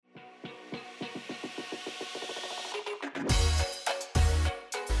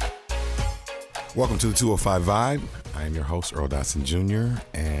Welcome to the 205 Vibe. I am your host, Earl Dotson Jr.,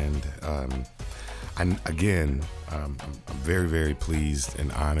 and I'm very, very pleased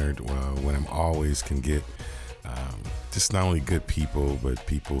and honored when I'm always can get just not only good people, but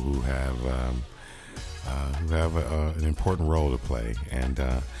people who have an important role to play. And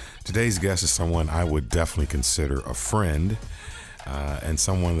today's guest is someone I would definitely consider a friend and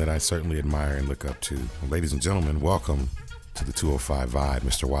someone that I certainly admire and look up to. Ladies and gentlemen, welcome to the 205 Vibe,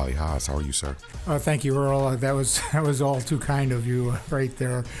 Mr. Wally Haas. How are you, sir? Thank you, Earl. That was all too kind of you right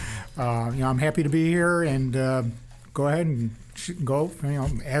there. I'm happy to be here, and go ahead and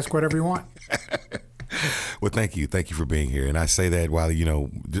ask whatever you want. Well, thank you for being here. And I say that, Wally,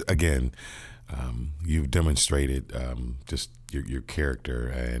 again, you've demonstrated just your character,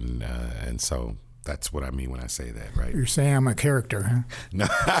 and so that's what I mean when I say that, right? You're saying I'm a character, huh? No.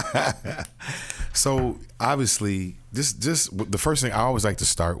 So obviously, just the first thing I always like to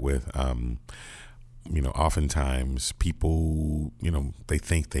start with, oftentimes people, they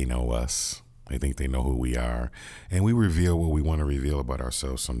think they know us. They think they know who we are, and we reveal what we want to reveal about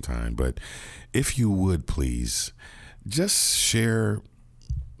ourselves sometime. But if you would please just share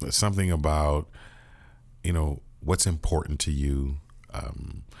something about, what's important to you,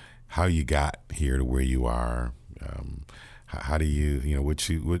 how you got here to where you are, how do you, what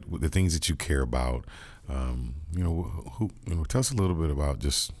the things that you care about, tell us a little bit about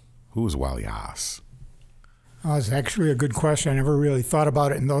just who is Wally Haas? Oh, it's actually a good question. I never really thought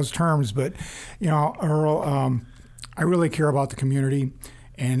about it in those terms, but, Earl, I really care about the community,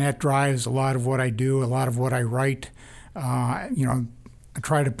 and that drives a lot of what I do, a lot of what I write. I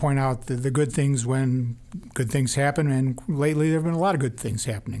try to point out the good things when good things happen, and lately there have been a lot of good things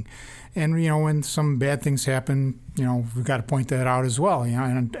happening. And, when some bad things happen, we've got to point that out as well.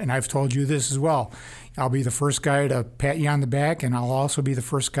 And I've told you this as well. I'll be the first guy to pat you on the back, and I'll also be the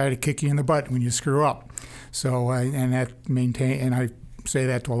first guy to kick you in the butt when you screw up. So, and I say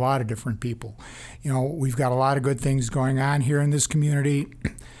that to a lot of different people. We've got a lot of good things going on here in this community.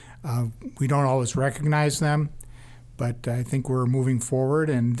 We don't always recognize them, but I think we're moving forward,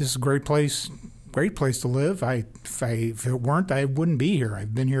 and this is a great place to live. If it weren't, I wouldn't be here.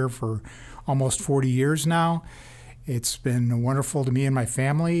 I've been here for almost 40 years now. It's been wonderful to me and my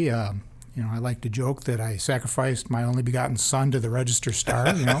family. I like to joke that I sacrificed my only begotten son to the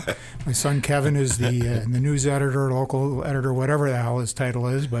Register-Star. My son Kevin is the news editor, local editor, whatever the hell his title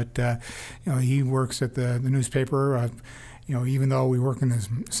is. But he works at the newspaper. Even though we work in the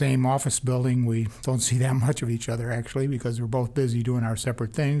same office building, we don't see that much of each other actually, because we're both busy doing our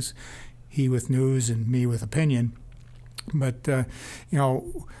separate things. He with news and me with opinion. But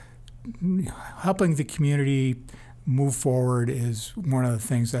helping the community move forward is one of the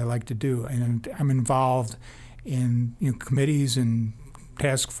things I like to do, and I'm involved in committees and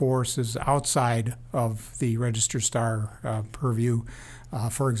task forces outside of the Register-Star purview.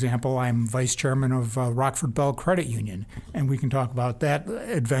 For example, I'm vice chairman of Rockford Bell Credit Union, and we can talk about that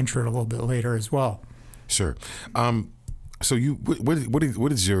adventure a little bit later as well. Sure. So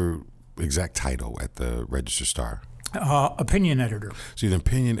what is your exact title at the Register-Star? Opinion editor. So you're the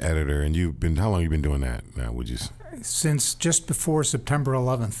opinion editor, and how long have you been doing that now, would you say? Since just before September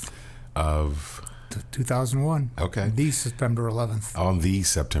 11th. Of? 2001. Okay. The September 11th. On the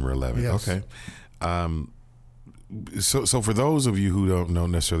September 11th. Yes. Okay. So for those of you who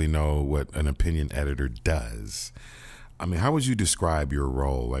don't necessarily know what an opinion editor does, how would you describe your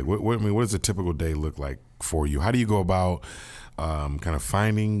role? Like, what does a typical day look like for you? How do you go about kind of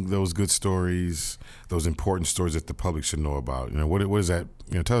finding those good stories, those important stories that the public should know about? What is that?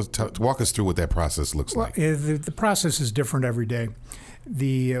 Walk us through what that process looks like. The process is different every day.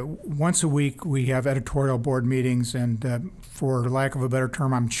 Once a week we have editorial board meetings, and for lack of a better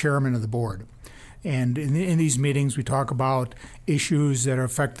term, I'm chairman of the board. And in these meetings, we talk about issues that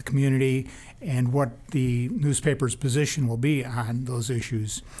affect the community and what the newspaper's position will be on those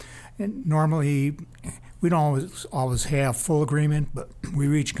issues. And normally, we don't always have full agreement, but we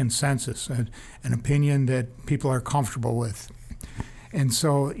reach consensus, an opinion that people are comfortable with. And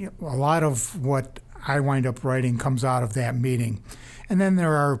so a lot of what I wind up writing comes out of that meeting. And then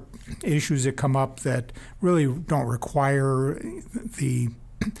there are issues that come up that really don't require the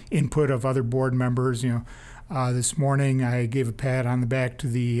input of other board members. This morning I gave a pat on the back to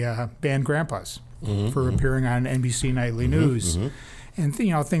the band Grandpas for appearing on NBC Nightly News. And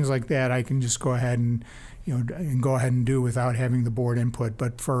things like that I can just go ahead and do without having the board input.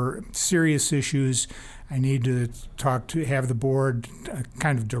 But for serious issues, I need to have the board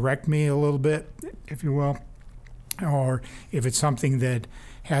kind of direct me a little bit, if you will. Or if it's something that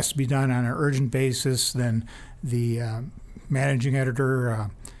has to be done on an urgent basis, then the managing editor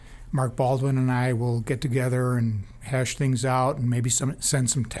Mark Baldwin and I will get together and hash things out and maybe send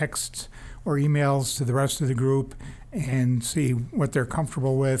some texts or emails to the rest of the group and see what they're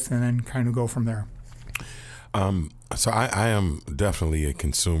comfortable with and then kind of go from there. So I am definitely a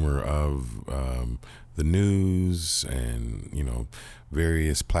consumer of the news and,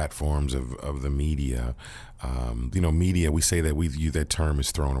 various platforms of the media. Media, we say that that term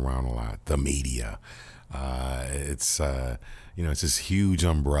is thrown around a lot, the media. It's this huge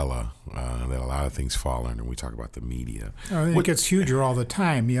umbrella that a lot of things fall under when we talk about the media. It gets huger all the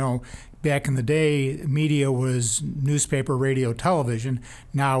time. Back in the day, media was newspaper, radio, television.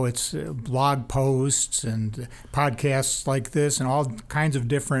 Now it's blog posts and podcasts like this and all kinds of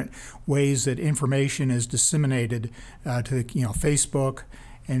different ways that information is disseminated to Facebook.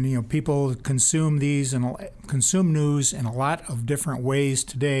 And people consume these and consume news in a lot of different ways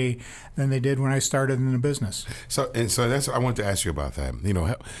today than they did when I started in the business. So that's I wanted to ask you about that.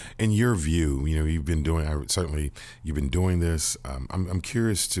 In your view, you've been doing this. I'm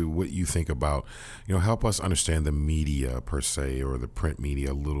curious to what you think about. Help us understand the media per se, or the print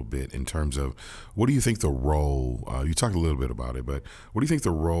media a little bit in terms of what do you think the role. You talked a little bit about it, but what do you think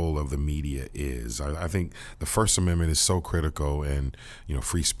the role of the media is? I think the First Amendment is so critical, and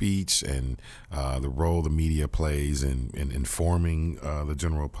free speech and the role the media plays in informing the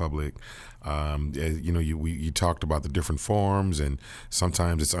general public. You talked about the different forms, and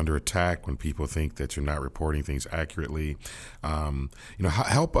sometimes it's under attack when people think that you're not reporting things accurately.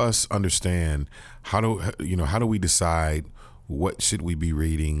 Help us understand how do we decide what should we be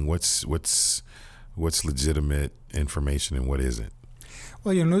reading, what's legitimate information and what isn't?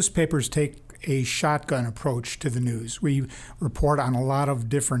 Well, newspapers take a shotgun approach to the news. We report on a lot of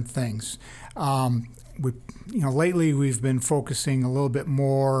different things. Lately we've been focusing a little bit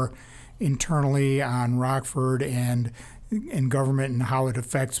more internally on Rockford and government and how it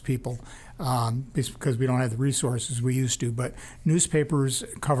affects people, because we don't have the resources we used to. But newspapers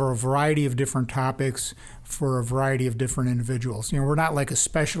cover a variety of different topics for a variety of different individuals. We're not like a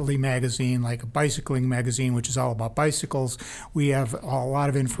specialty magazine, like a bicycling magazine, which is all about bicycles. We have a lot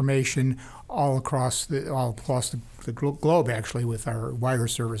of information all across the globe, actually, with our wire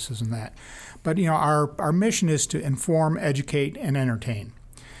services and that. But our mission is to inform, educate, and entertain.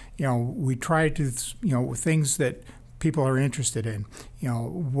 We try to things that people are interested in,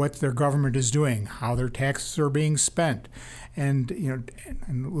 what their government is doing, how their taxes are being spent, and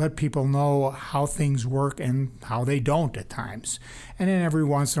and let people know how things work and how they don't at times. And then every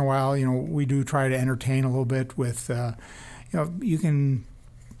once in a while, we do try to entertain a little bit with, you can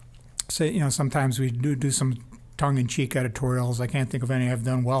say, sometimes we do some tongue-in-cheek editorials. I can't think of any I've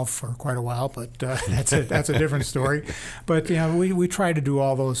done well for quite a while, but that's a different story. But we try to do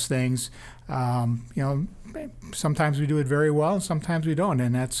all those things. Sometimes we do it very well, sometimes we don't,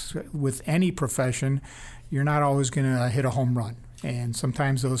 and that's with any profession. You're not always going to hit a home run, and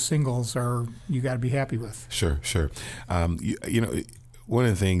sometimes those singles you got to be happy with. Sure. One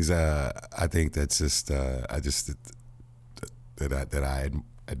of the things I think that's just that I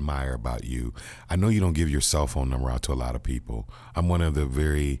admire about you. I know you don't give your cell phone number out to a lot of people. I'm one of the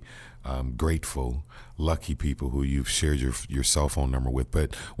very grateful, lucky people who you've shared your cell phone number with.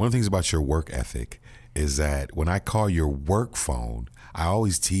 But one of the things about your work ethic is that when I call your work phone, I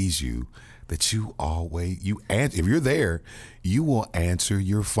always tease you that you answer. If you're there, you will answer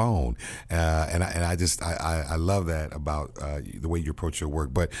your phone, and I love that about the way you approach your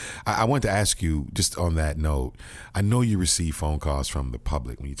work. But I want to ask you, just on that note, I know you receive phone calls from the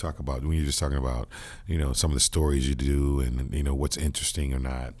public when you're just talking about some of the stories you do and what's interesting or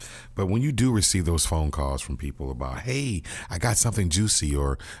not. But when you do receive those phone calls from people about, hey, I got something juicy,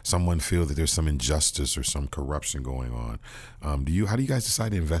 or someone feels that there's some injustice or some corruption going on, how do you guys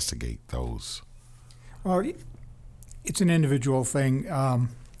decide to investigate those? Well, it's an individual thing.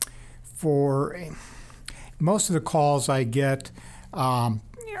 For most of the calls I get are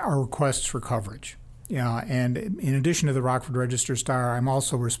requests for coverage. And in addition to the Rockford Register-Star, I'm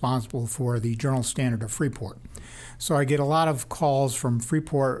also responsible for the Journal-Standard of Freeport. So I get a lot of calls from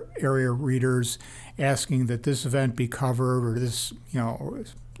Freeport area readers asking that this event be covered, or this, or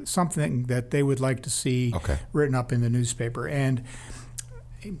something that they would like to see written up in the newspaper. And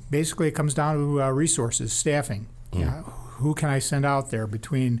basically it comes down to resources, staffing. Who can I send out there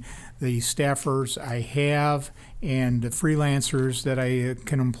between the staffers I have and the freelancers that I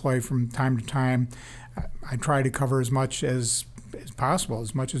can employ from time to time? I try to cover as much as possible,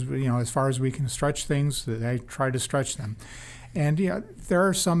 as much as as far as we can stretch things. That I try to stretch them, and there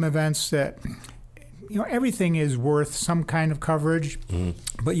are some events that everything is worth some kind of coverage,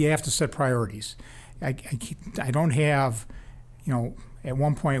 but you have to set priorities. I don't have at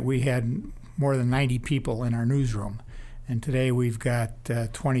one point we had more than 90 people in our newsroom, and today we've got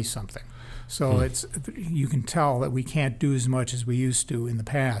 20-something. So you can tell that we can't do as much as we used to in the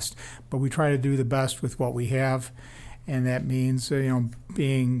past, but we try to do the best with what we have, and that means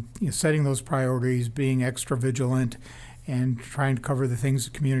setting those priorities, being extra vigilant, and trying to cover the things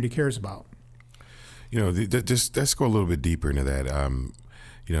the community cares about. Just let's go a little bit deeper into that.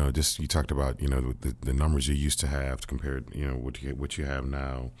 You talked about the numbers you used to have compared what you have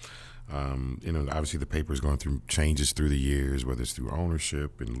now. Obviously the paper is going through changes through the years, whether it's through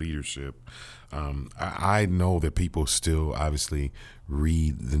ownership and leadership. I know that people still obviously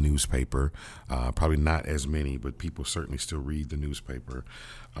read the newspaper, probably not as many, but people certainly still read the newspaper.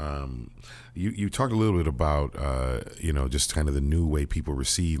 You talked a little bit about, just kind of the new way people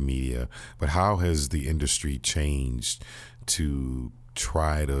receive media, but how has the industry changed to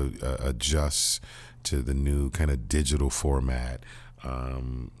try to adjust to the new kind of digital format?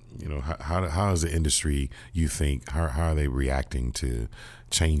 How is the industry, you think, how are they reacting to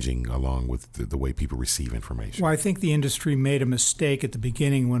changing along with the way people receive information? Well, I think the industry made a mistake at the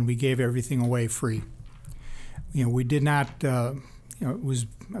beginning when we gave everything away free. We did not,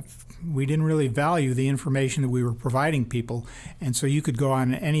 we didn't really value the information that we were providing people, and so you could go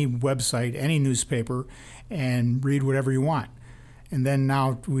on any website, any newspaper, and read whatever you want. And then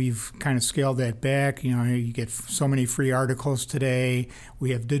now we've kind of scaled that back. You get so many free articles today.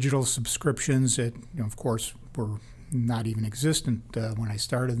 We have digital subscriptions that, of course, were not even existent when I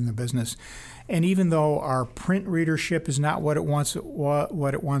started in the business. And even though our print readership is not what it once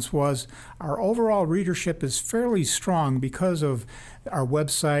was, our overall readership is fairly strong because of our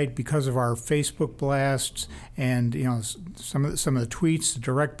website, because of our Facebook blasts, and some of the tweets to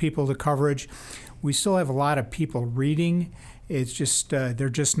direct people to coverage. We still have a lot of people reading. It's just they're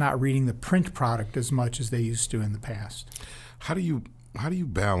just not reading the print product as much as they used to in the past. How do you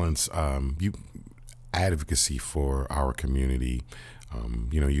balance advocacy for our community?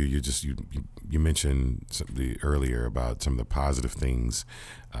 You mentioned earlier about some of the positive things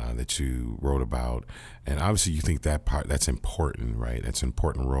that you wrote about, and obviously you think that's important, right? That's an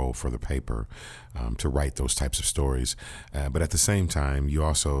important role for the paper to write those types of stories. But at the same time, you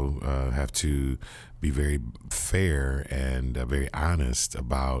also have to be very fair and very honest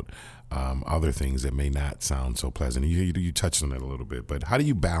about other things that may not sound so pleasant. You touched on it a little bit, but how do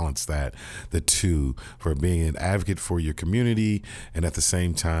you balance the two, for being an advocate for your community and at the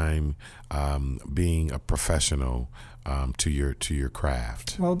same time being a professional to your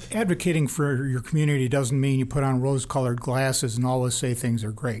craft? Well, advocating for your community doesn't mean you put on rose-colored glasses and always say things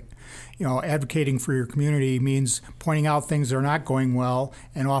are great. Advocating for your community means pointing out things that are not going well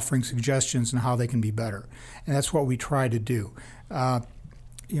and offering suggestions on how they can be better. And that's what we try to do.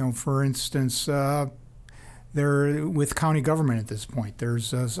 For instance, they're with county government at this point.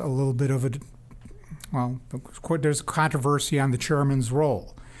 There's a little bit of there's a controversy on the chairman's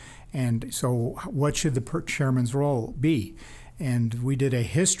role. And so what should the chairman's role be? And we did a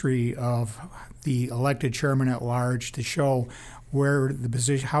history of the elected chairman at large to show how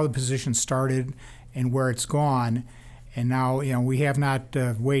the position started and where it's gone. And now, we have not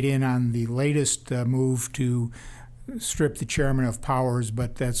weighed in on the latest move to strip the chairman of powers,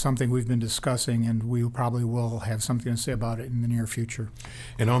 but that's something we've been discussing, and we probably will have something to say about it in the near future.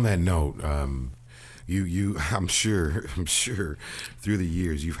 And on that note, I'm sure through the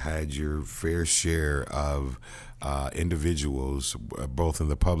years you've had your fair share of individuals, both in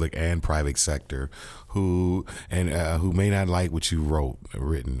the public and private sector, who may not like what you've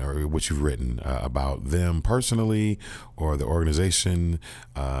written about them personally or the organization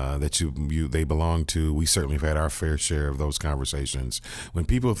that they belong to. We certainly have had our fair share of those conversations when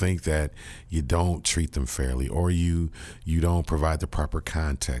people think that you don't treat them fairly, or you don't provide the proper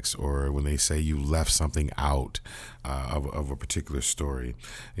context, or when they say you left something out of a particular story.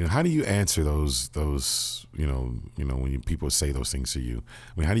 How do you answer those when people say those things to you?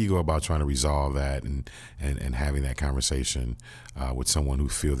 I mean, how do you go about trying to resolve that and having that conversation with someone who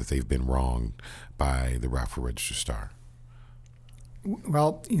feel that they've been wronged by the Rockford Register-Star?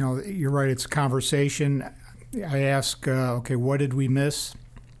 Well, you're right. It's a conversation. I ask, what did we miss?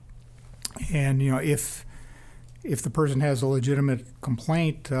 And if the person has a legitimate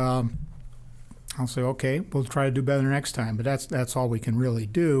complaint, I'll say, okay, we'll try to do better next time. But that's all we can really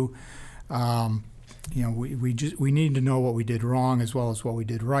do. We need to know what we did wrong as well as what we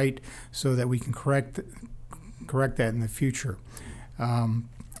did right, so that we can correct that in the future. A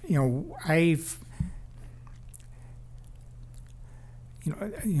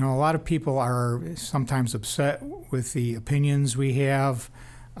lot of people are sometimes upset with the opinions we have.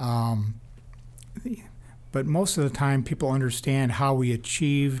 but most of the time people understand how we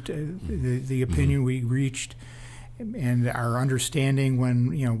achieved the opinion we reached, and our understanding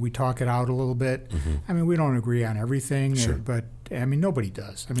when we talk it out a little bit. I mean, we don't agree on everything, but I mean, nobody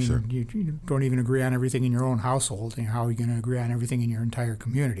does. I mean, you don't even agree on everything in your own household, and how are you going to agree on everything in your entire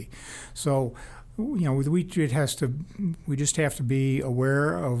community? So, we just have to be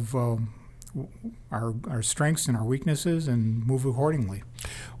aware of our strengths and our weaknesses and move accordingly.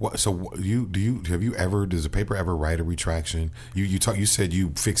 Well, so does the paper ever write a retraction? You said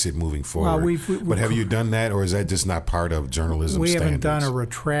you fix it moving forward. But have you done that, or is that just not part of journalism standards? We haven't done a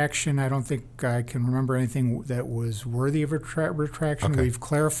retraction. I don't think I can remember anything that was worthy of retraction. Okay. We've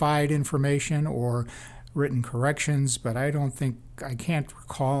clarified information or written corrections, but I can't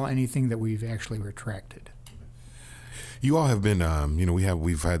recall anything that we've actually retracted. You all have been,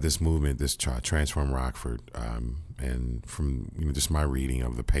 we've had this movement, this Transform Rockford, and from just my reading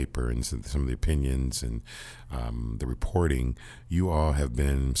of the paper and some of the opinions and the reporting, you all have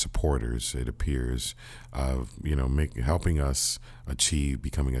been supporters, it appears, of helping us achieve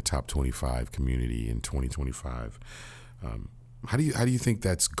becoming a top 25 community in 2025. How do you think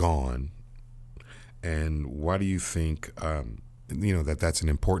that's gone, and why do you think that's an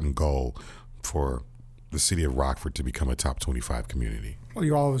important goal for the city of Rockford to become a top 25 community? Well,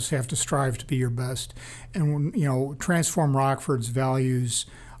 you always have to strive to be your best. And when, Transform Rockford's values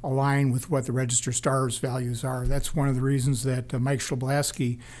align with what the Register Star's values are. That's one of the reasons that Mike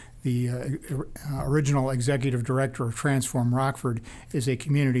Schlablaski, the original executive director of Transform Rockford, is a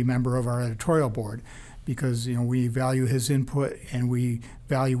community member of our editorial board, because we value his input and we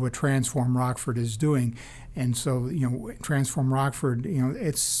value what Transform Rockford is doing. And so Transform Rockford,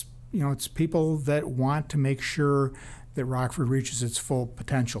 it's people that want to make sure that Rockford reaches its full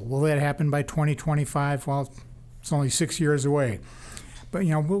potential. Will that happen by 2025? Well, it's only 6 years away. But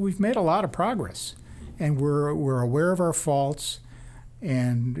we've made a lot of progress, and we're aware of our faults,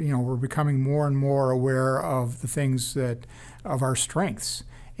 and we're becoming more and more aware of the things of our strengths.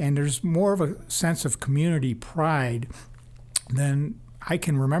 And there's more of a sense of community pride than I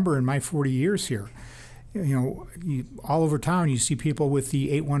can remember in my 40 years here. All over town you see people with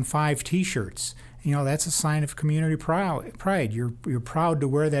the 815 T-shirts. That's a sign of community pride. You're proud to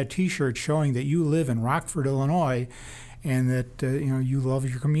wear that T-shirt showing that you live in Rockford, Illinois, and that you love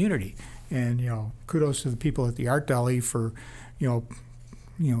your community. And kudos to the people at the Art Deli for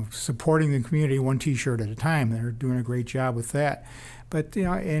supporting the community one T-shirt at a time. They're doing a great job with that. But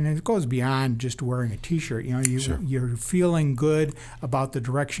and it goes beyond just wearing a T-shirt. You're feeling good about the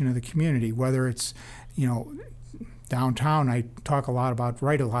direction of the community, whether it's downtown. I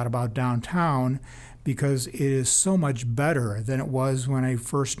write a lot about downtown, because it is so much better than it was when I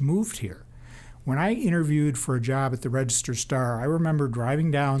first moved here. When I interviewed for a job at the Register Star, I remember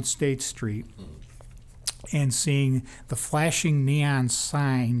driving down State Street and seeing the flashing neon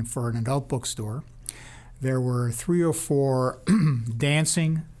sign for an adult bookstore. There were 3 or 4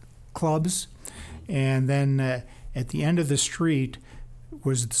 dancing clubs, and then at the end of the street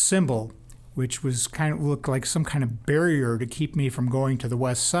was the symbol, which was looked like some kind of barrier to keep me from going to the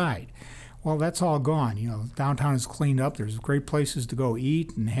west side. Well, that's all gone. Downtown is cleaned up. There's great places to go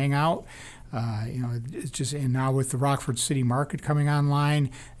eat and hang out. It's just, and now with the Rockford City Market coming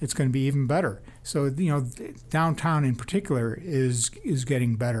online, it's going to be even better. So, downtown in particular is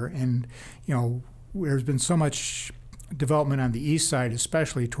getting better, and there's been so much development on the east side,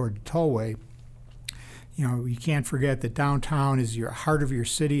 especially toward the tollway. You can't forget that downtown is your heart of your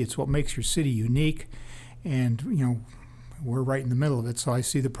city. It's what makes your city unique, and we're right in the middle of it. So I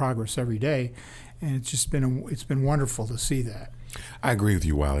see the progress every day, and it's been wonderful to see that. I agree with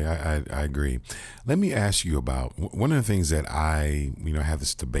you, Wally. I agree. Let me ask you about one of the things that I have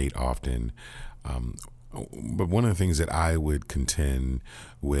this debate often, but one of the things that I would contend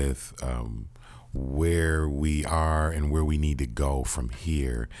with where we are and where we need to go from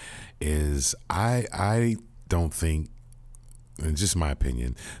here is I don't think, in just my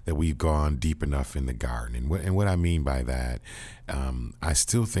opinion, that we've gone deep enough in the garden. And what I mean by that, I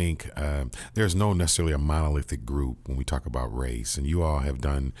still think there's no necessarily a monolithic group when we talk about race. And you all have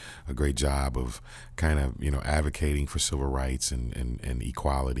done a great job of kind of, advocating for civil rights and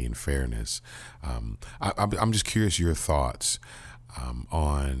equality and fairness. I'm just curious your thoughts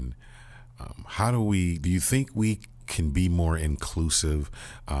on how do you think we can be more inclusive?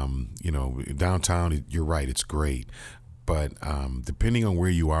 Downtown, you're right, it's great. But depending on where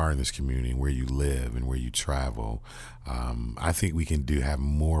you are in this community and where you live and where you travel, I think we can have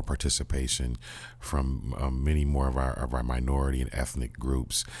more participation from many more of our minority and ethnic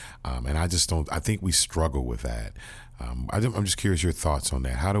groups. And I think we struggle with that. I'm just curious your thoughts on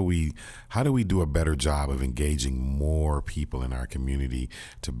that. How do we do a better job of engaging more people in our community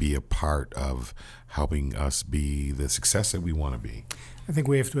to be a part of helping us be the success that we want to be? I think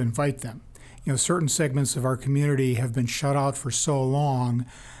we have to invite them. Certain segments of our community have been shut out for so long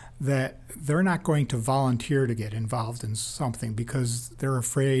that they're not going to volunteer to get involved in something because they're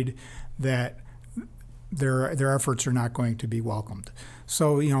afraid that their efforts are not going to be welcomed.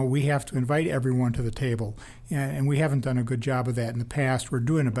 So, we have to invite everyone to the table, and we haven't done a good job of that in the past. We're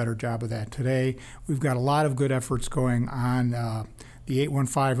doing a better job of that today. We've got a lot of good efforts going on. The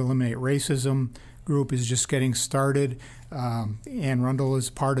 815 Eliminate Racism group is just getting started. Ann Rundle is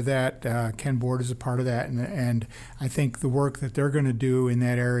part of that. Ken Board is a part of that. And I think the work that they're going to do in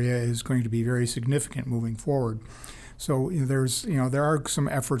that area is going to be very significant moving forward. So there are some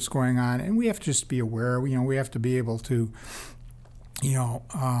efforts going on, and we have to just be aware. We have to be able to,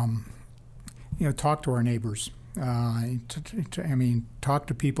 talk to our neighbors. Talk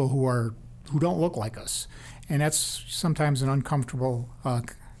to people who don't look like us, and that's sometimes an uncomfortable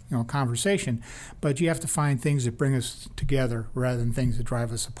conversation, but you have to find things that bring us together rather than things that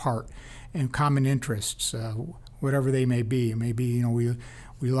drive us apart, and common interests, whatever they may be. It may be,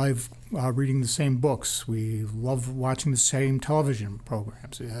 we love reading the same books. We love watching the same television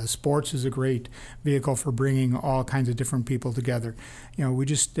programs. Sports is a great vehicle for bringing all kinds of different people together. We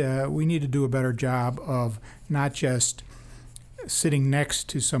need to do a better job of not just sitting next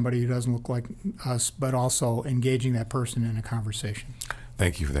to somebody who doesn't look like us, but also engaging that person in a conversation.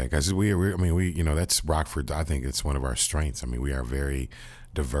 Thank you for that, guys. That's Rockford. I think it's one of our strengths. We are a very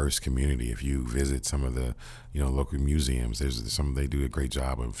diverse community. If you visit some of the, local museums, they do a great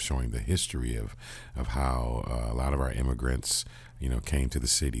job of showing the history of how a lot of our immigrants, came to the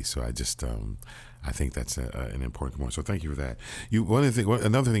city. So I think that's an important point. So thank you for that.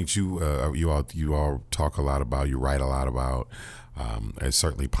 Another thing you all talk a lot about, you write a lot about, is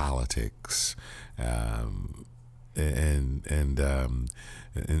certainly politics. And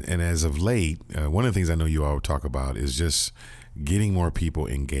as of late, one of the things I know you all talk about is just getting more people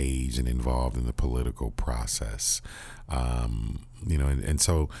engaged and involved in the political process. And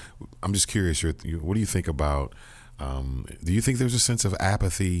so I'm just curious, what do you think about, do you think there's a sense of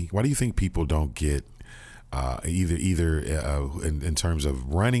apathy? Why do you think people don't get either in terms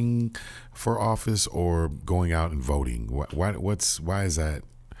of running for office or going out and voting? Why is that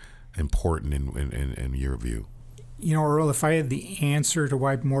important in your view? Earl, if I had the answer to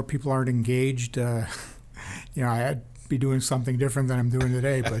why more people aren't engaged, I'd be doing something different than I'm doing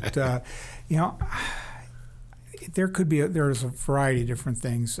today. But, there's a variety of different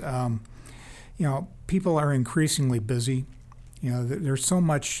things. People are increasingly busy. There's so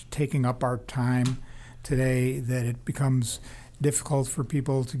much taking up our time today that it becomes difficult for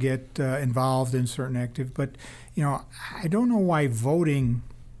people to get involved in certain activities. But, I don't know why voting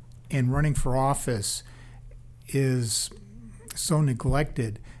and running for office is so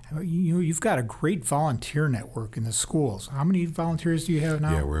neglected. You've got a great volunteer network in the schools. How many volunteers do you have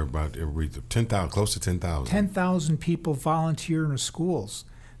now? Yeah, we're about 10,000, close to 10,000. 10,000 people volunteer in the schools.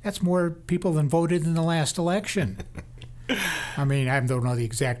 That's more people than voted in the last election. I don't know the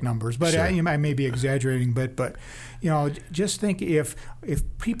exact numbers, but sure. I may be exaggerating. But just think if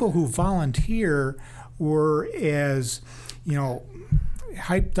people who volunteer were as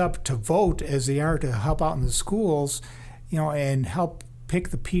hyped up to vote as they are to help out in the schools, and help pick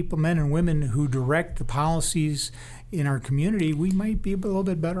the men and women who direct the policies in our community, we might be a little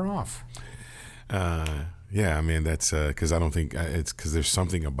bit better off. That's because I don't think it's because there's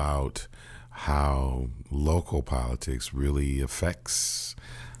something about how local politics really affects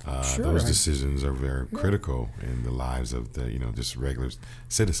those decisions are very critical in the lives of the just regular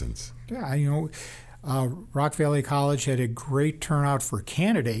citizens. Yeah, Rock Valley College had a great turnout for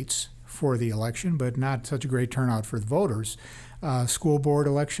candidates for the election, but not such a great turnout for the voters. School board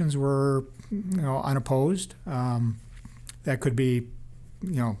elections were, unopposed. That could be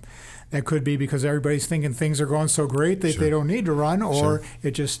because everybody's thinking things are going so great that they don't need to run, or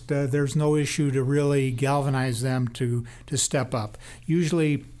it just there's no issue to really galvanize them to step up.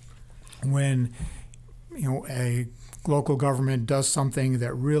 Usually, when a local government does something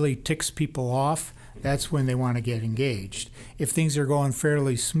that really ticks people off, that's when they want to get engaged. If things are going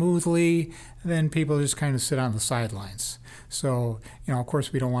fairly smoothly, then people just kind of sit on the sidelines. So, of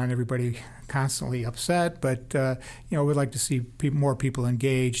course, we don't want everybody constantly upset, but, we'd like to see more people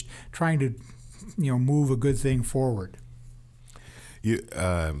engaged, trying to, move a good thing forward.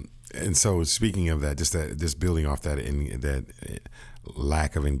 And so speaking of that, just building off that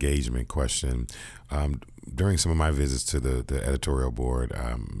lack of engagement question, during some of my visits to the editorial board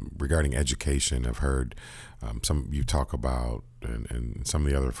regarding education, I've heard some you talk about, and some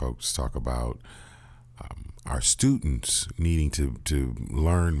of the other folks talk about our students needing to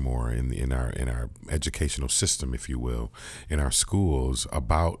learn more in our educational system, if you will, in our schools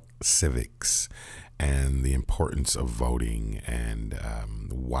about civics and the importance of voting and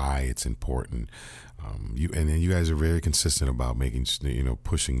why it's important. You guys are very consistent about making,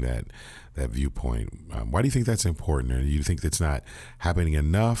 pushing that viewpoint. Why do you think that's important? Or do you think that's not happening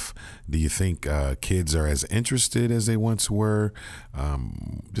enough? Do you think kids are as interested as they once were?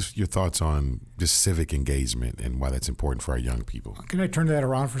 Just your thoughts on just civic engagement and why that's important for our young people. Can I turn that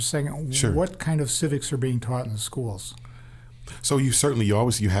around for a second? Sure. What kind of civics are being taught in the schools? So you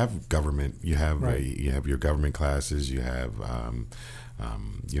have government. You have Right. You have your government classes. You have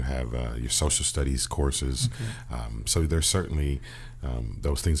your social studies courses. Okay. So there's certainly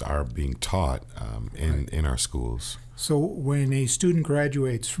those things are being taught in our schools. So when a student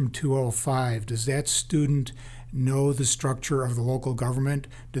graduates from 205, does that student know the structure of the local government?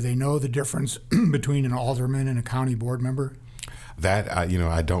 Do they know the difference between an alderman and a county board member? That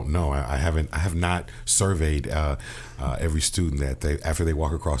I don't know. I have not surveyed every student that after they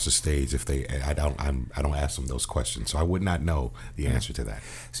walk across the stage. I don't ask them those questions, so I would not know the answer to that.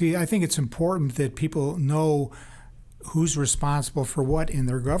 See, I think it's important that people know who's responsible for what in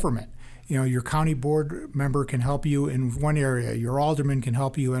their government. Your county board member can help you in one area. Your alderman can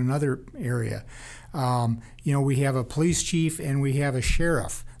help you in another area. We have a police chief and we have a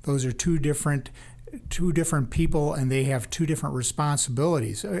sheriff. Those are two different people, and they have two different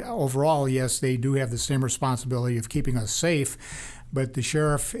responsibilities. Overall, yes, they do have the same responsibility of keeping us safe, but the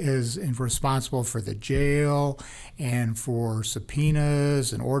sheriff is responsible for the jail and for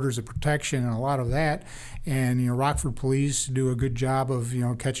subpoenas and orders of protection and a lot of that. And Rockford Police do a good job of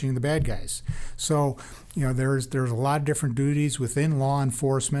catching the bad guys. So there's a lot of different duties within law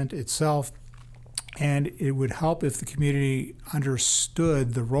enforcement itself, and it would help if the community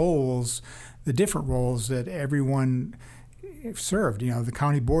understood the different roles that everyone served. The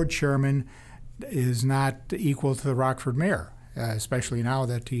county board chairman is not equal to the Rockford mayor, especially now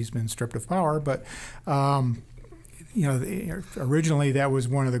that he's been stripped of power. But originally that was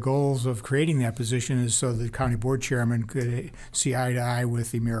one of the goals of creating that position, is so the county board chairman could see eye to eye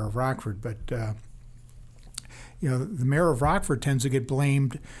with the mayor of Rockford. But the mayor of Rockford tends to get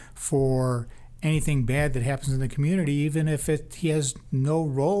blamed for anything bad that happens in the community, even if he has no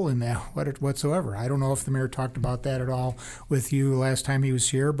role in that whatsoever. I don't know if the mayor talked about that at all with you last time he was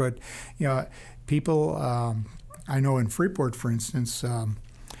here, but people, I know in Freeport, for instance, one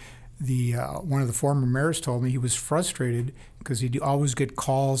of the former mayors told me he was frustrated because he'd always get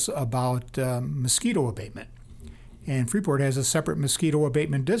calls about mosquito abatement, and Freeport has a separate mosquito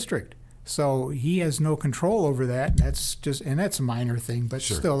abatement district. So he has no control over that. That's a minor thing, but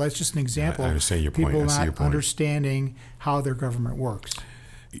Sure. Still, that's just an example. I understand your point. People I see your not point. understanding how their government works.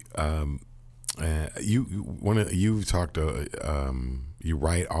 You talked.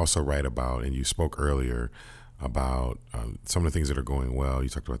 You also write about, and you spoke earlier about some of the things that are going well. You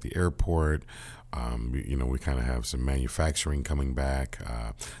talked about the airport. We kind of have some manufacturing coming back,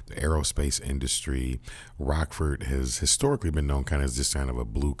 the aerospace industry. Rockford has historically been known kind of as just kind of a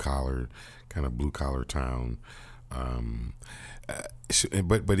blue collar town. But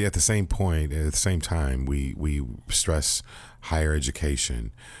at the same time, we stress higher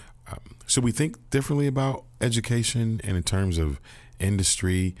education. Should we think differently about education and in terms of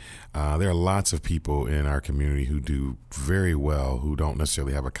industry? There are lots of people in our community who do very well, who don't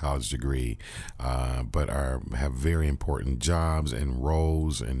necessarily have a college degree, but have very important jobs and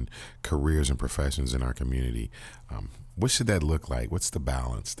roles and careers and professions in our community. What should that look like? What's the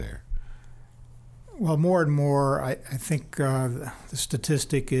balance there? Well, more and more, I think the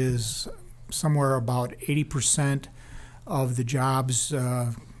statistic is somewhere about 80% of the jobs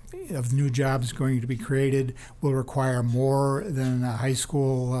of new jobs going to be created will require more than a high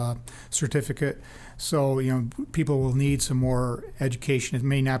school certificate. So, people will need some more education. It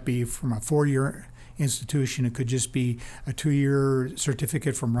may not be from a 4-year institution. It could just be a 2-year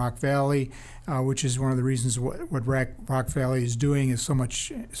certificate from Rock Valley, which is one of the reasons what Rock Valley is doing is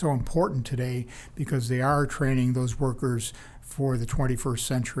so important today, because they are training those workers for the 21st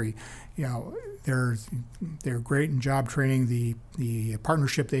century. They're great in job training. The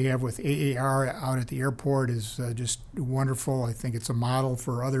partnership they have with AAR out at the airport is just wonderful. I think it's a model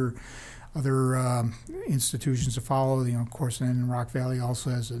for other other institutions to follow. Of course, then Rock Valley also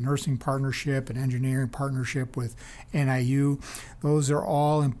has a nursing partnership, an engineering partnership with NIU. Those are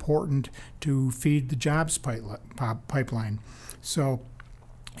all important to feed the jobs pipeline. So,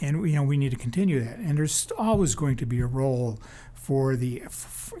 and we need to continue that. And there's always going to be a role for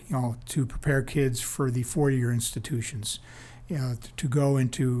to prepare kids for the four-year institutions. To go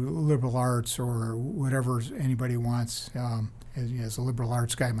into liberal arts or whatever anybody wants. As a liberal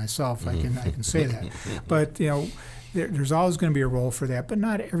arts guy myself, I can say that. But there's always going to be a role for that. But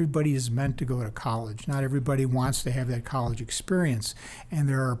not everybody is meant to go to college. Not everybody wants to have that college experience. And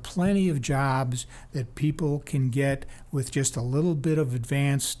there are plenty of jobs that people can get with just a little bit of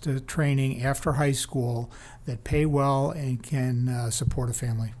advanced training after high school that pay well and can support a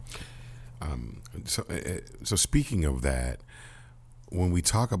family. So speaking of that, when we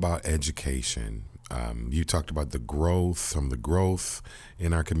talk about education, you talked about the growth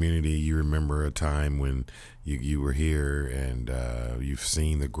in our community. You remember a time when you were here and you've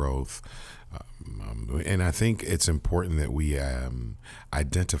seen the growth. And I think it's important that we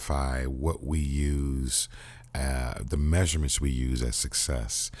identify what we use, the measurements we use as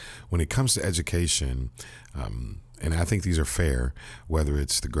success. When it comes to education, and I think these are fair, whether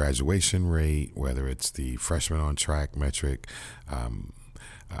it's the graduation rate, whether it's the freshman on track metric,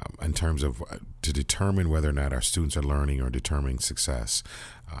 in terms of to determine whether or not our students are learning or determining success.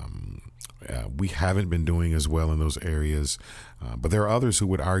 We haven't been doing as well in those areas, but there are others who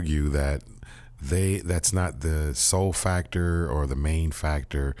would argue that that's not the sole factor or the main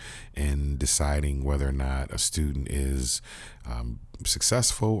factor in deciding whether or not a student is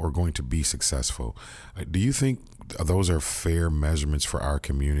successful or going to be successful. Do you think those are fair measurements for our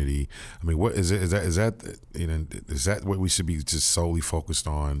community? I mean, what is it? Is that what we should be just solely focused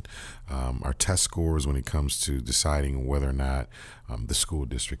on? Our test scores when it comes to deciding whether or not the school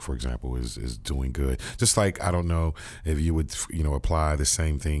district, for example, is doing good. Just like, I don't know if you would apply the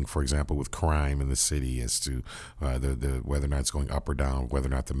same thing, for example, with crime in the city as to the whether or not it's going up or down, whether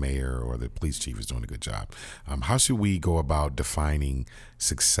or not the mayor or the police chief is doing a good job. How should we go about defining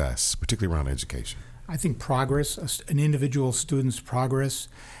success, particularly around education? I think progress, an individual student's progress,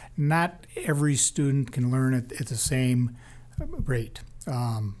 not every student can learn at the same rate,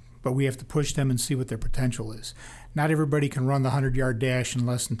 but we have to push them and see what their potential is. Not everybody can run the 100-yard dash in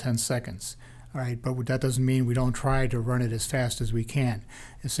less than 10 seconds, all right, but that doesn't mean we don't try to run it as fast as we can.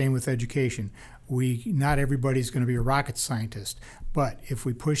 The same with education. Not everybody's going to be a rocket scientist, but if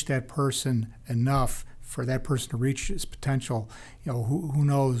we push that person enough for that person to reach his potential, who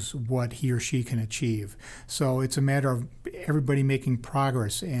knows what he or she can achieve. So it's a matter of everybody making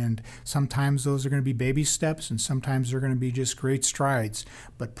progress, and sometimes those are going to be baby steps, and sometimes they're going to be just great strides.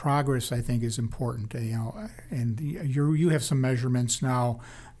 But progress, I think, is important. And you have some measurements now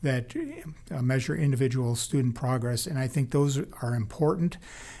that measure individual student progress, and I think those are important.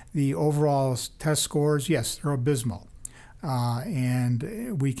 The overall test scores, yes, they're abysmal, and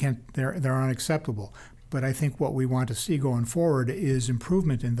they're unacceptable. But I think what we want to see going forward is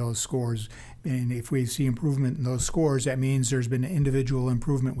improvement in those scores. And if we see improvement in those scores, that means there's been individual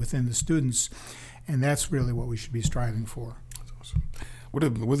improvement within the students. And that's really what we should be striving for. That's awesome. What are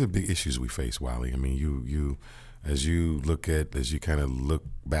the big issues we face, Wally? I mean, you as you kind of look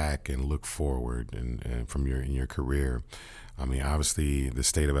back and look forward and from in your career, I mean, obviously the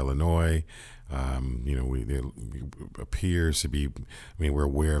state of Illinois, there appears to be, we're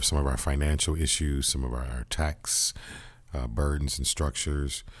aware of some of our financial issues, some of our tax burdens and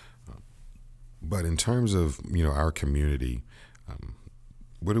structures. But in terms of, our community,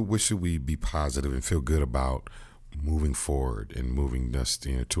 what should we be positive and feel good about moving forward and moving us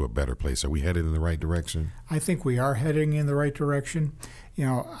to a better place? Are we headed in the right direction? I think we are heading in the right direction.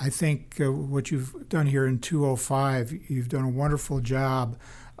 I think what you've done here in 205, you've done a wonderful job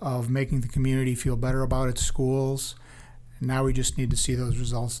of making the community feel better about its schools. Now we just need to see those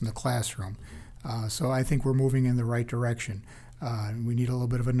results in the classroom. So I think we're moving in the right direction. We need a little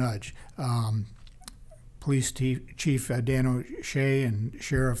bit of a nudge. Police Chief Dan O'Shea and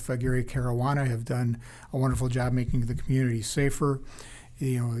Sheriff Gary Caruana have done a wonderful job making the community safer.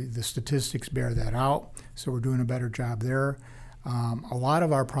 The statistics bear that out, so we're doing a better job there. A lot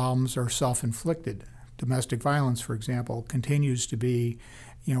of our problems are self-inflicted. Domestic violence, for example, continues to be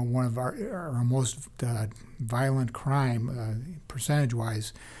one of our most violent crime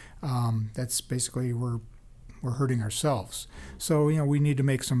percentage-wise. That's basically we're hurting ourselves. So we need to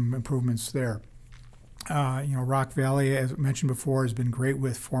make some improvements there. Rock Valley, as I mentioned before, has been great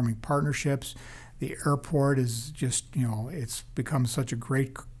with forming partnerships. The airport is just, it's become such a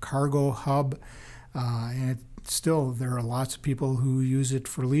great cargo hub. And still there are lots of people who use it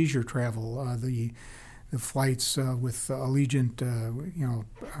for leisure travel. The flights with Allegiant,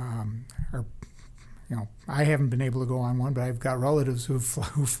 are. I haven't been able to go on one, but I've got relatives who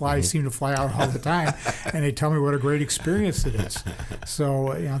fly, seem to fly out all the time, and they tell me what a great experience it is.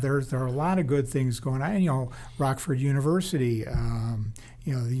 So, there are a lot of good things going on. Rockford University,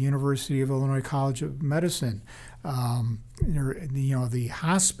 the University of Illinois College of Medicine, the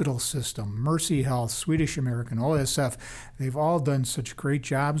hospital system, Mercy Health, Swedish American, OSF, they've all done such great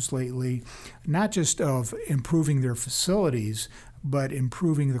jobs lately, not just of improving their facilities, but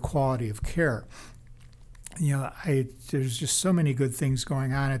improving the quality of care. There's just so many good things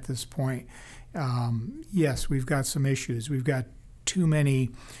going on at this point. Yes, we've got some issues. We've got too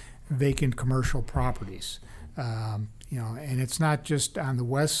many vacant commercial properties. And it's not just on the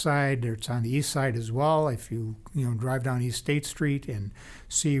west side, it's on the east side as well. If you drive down East State Street and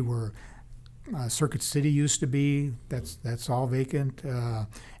see where Circuit City used to be, that's all vacant. And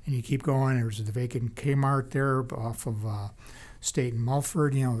you keep going, there's the vacant Kmart there off of State and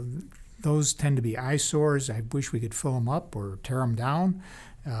Mulford. Those tend to be eyesores. I wish we could fill them up or tear them down.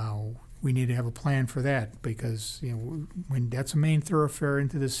 We need to have a plan for that because when that's a main thoroughfare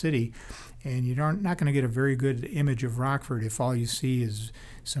into the city, and you're not going to get a very good image of Rockford if all you see is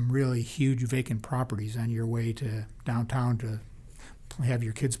some really huge vacant properties on your way to downtown to have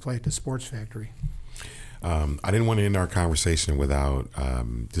your kids play at the sports factory. I didn't want to end our conversation without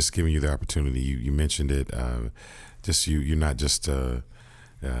just giving you the opportunity. You mentioned it. You're not just.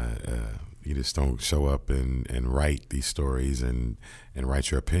 You just don't show up and write these stories and write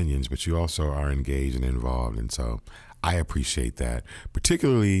your opinions, but you also are engaged and involved. And so I appreciate that,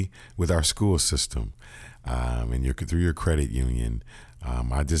 particularly with our school system and through your credit union.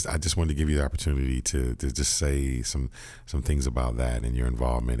 I just wanted to give you the opportunity to just say some things about that and your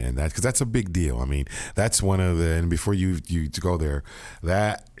involvement and that, because that's a big deal. I mean, that's one of and before you go there,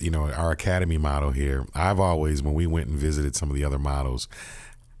 that, our academy model here, I've always, when we went and visited some of the other models,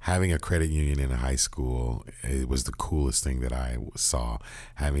 having a credit union in a high school, it was the coolest thing that I saw.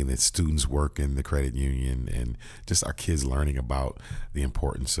 Having the students work in the credit union and just our kids learning about the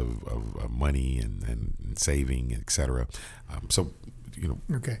importance of money and saving, et cetera.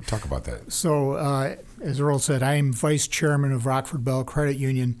 Okay. Talk about that. So, as Earl said, I am vice chairman of Rockford Bell Credit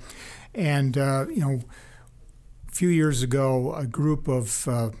Union. And, a few years ago, a group of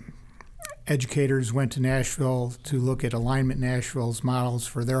educators went to Nashville to look at Alignment Nashville's models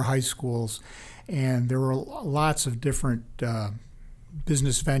for their high schools, and there were lots of different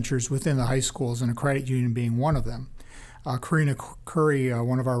business ventures within the high schools, and a credit union being one of them. Karina Curry,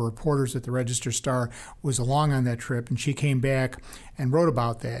 one of our reporters at the Register-Star, was along on that trip, and she came back and wrote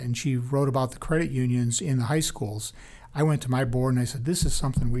about that, and she wrote about the credit unions in the high schools. I went to my board and I said, this is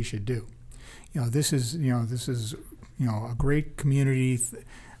something we should do. This is a great community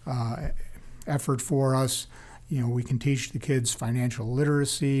effort for us. We can teach the kids financial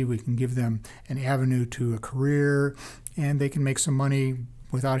literacy. We can give them an avenue to a career, and they can make some money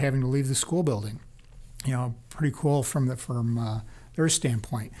without having to leave the school building. Pretty cool from their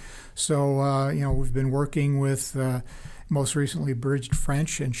standpoint. So, we've been working with most recently Bridget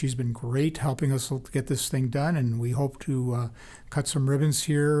French, and she's been great helping us get this thing done, and we hope to cut some ribbons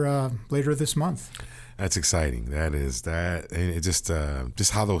here later this month. That's exciting. That is that, and it just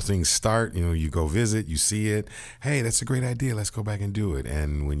how those things start. You go visit, you see it. Hey, that's a great idea. Let's go back and do it.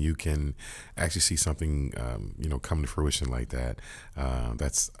 And when you can actually see something, come to fruition like that,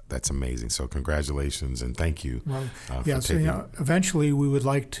 that's amazing. So congratulations and thank you. Well, so eventually we would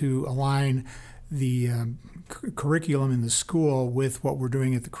like to align the curriculum in the school with what we're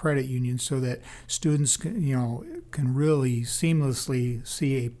doing at the credit union, so that students can really seamlessly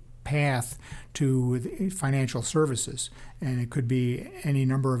see a path to financial services, and it could be any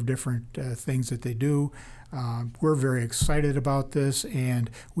number of different things that they do. We're very excited about this, and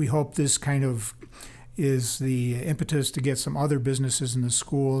we hope this kind of is the impetus to get some other businesses in the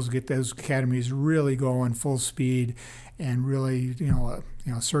schools, get those academies really going full speed, and really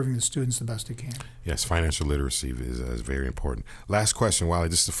serving the students the best they can. Yes, financial literacy is very important. Last question, Wally,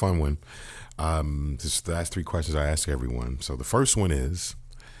 just a fun one. Just the last three questions I ask everyone. So the first one is,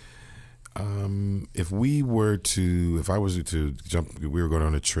 if I was to jump, we were going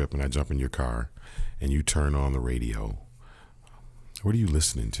on a trip and I jump in your car and you turn on the radio, what are you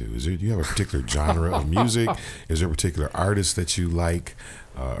listening to? Do you have a particular genre of music? Is there a particular artist that you like?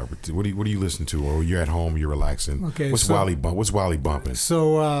 What do you listen to? Or you're at home, you're relaxing. Okay, what's Wally bumping?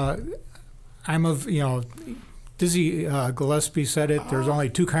 So I'm of Dizzy Gillespie said it. There's only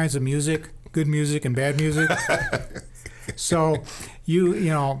two kinds of music: good music and bad music. So,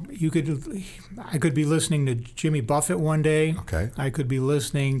 I could be listening to Jimmy Buffett one day. Okay. I could be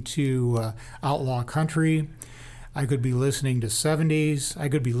listening to outlaw country. I could be listening to 70s. I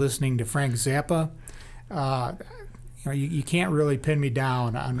could be listening to Frank Zappa. You can't really pin me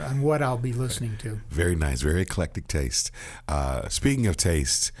down on what I'll be listening to. Very nice, very eclectic taste. Speaking of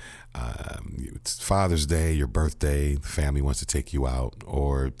taste, it's Father's Day, your birthday, the family wants to take you out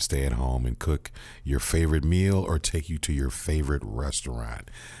or stay at home and cook your favorite meal or take you to your favorite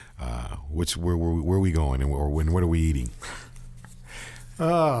restaurant. Where are we going and what are we eating?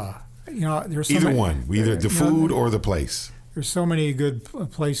 There's so either many, one, either the food or the place. There's so many good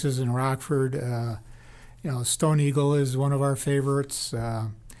places in Rockford. Stone Eagle is one of our favorites.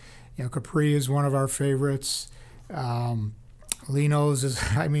 Capri is one of our favorites. Lino's is,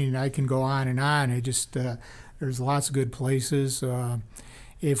 I can go on and on. There's lots of good places.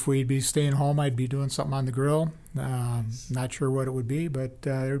 If we'd be staying home, I'd be doing something on the grill. Not sure what it would be, but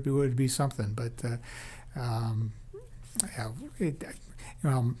there would be something. But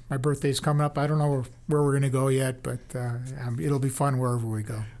my birthday's coming up. I don't know where we're going to go yet, but it'll be fun wherever we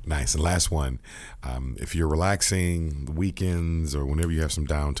go. Nice. And last one, if you're relaxing the weekends or whenever you have some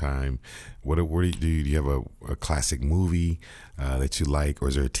downtime, what do you have a classic movie that you like, or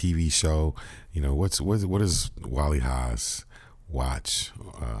is there a TV show? What does Wally Haas watch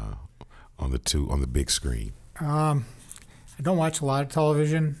on the big screen? I don't watch a lot of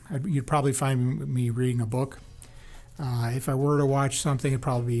television. You'd probably find me reading a book. If I were to watch something, it'd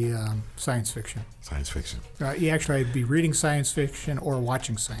probably be science fiction. Science fiction. Actually, I'd be reading science fiction or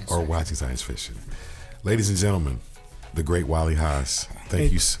watching science fiction. Or watching science fiction. Ladies and gentlemen, the great Wally Haas,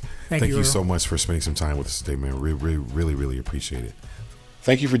 thank you so much for spending some time with us today, man. We really, really appreciate it.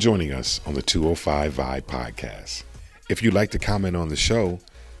 Thank you for joining us on the 205 Vibe podcast. If you'd like to comment on the show,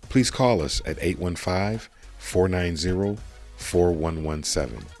 please call us at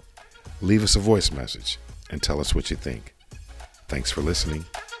 815-490-4117. Leave us a voice message and tell us what you think. Thanks for listening.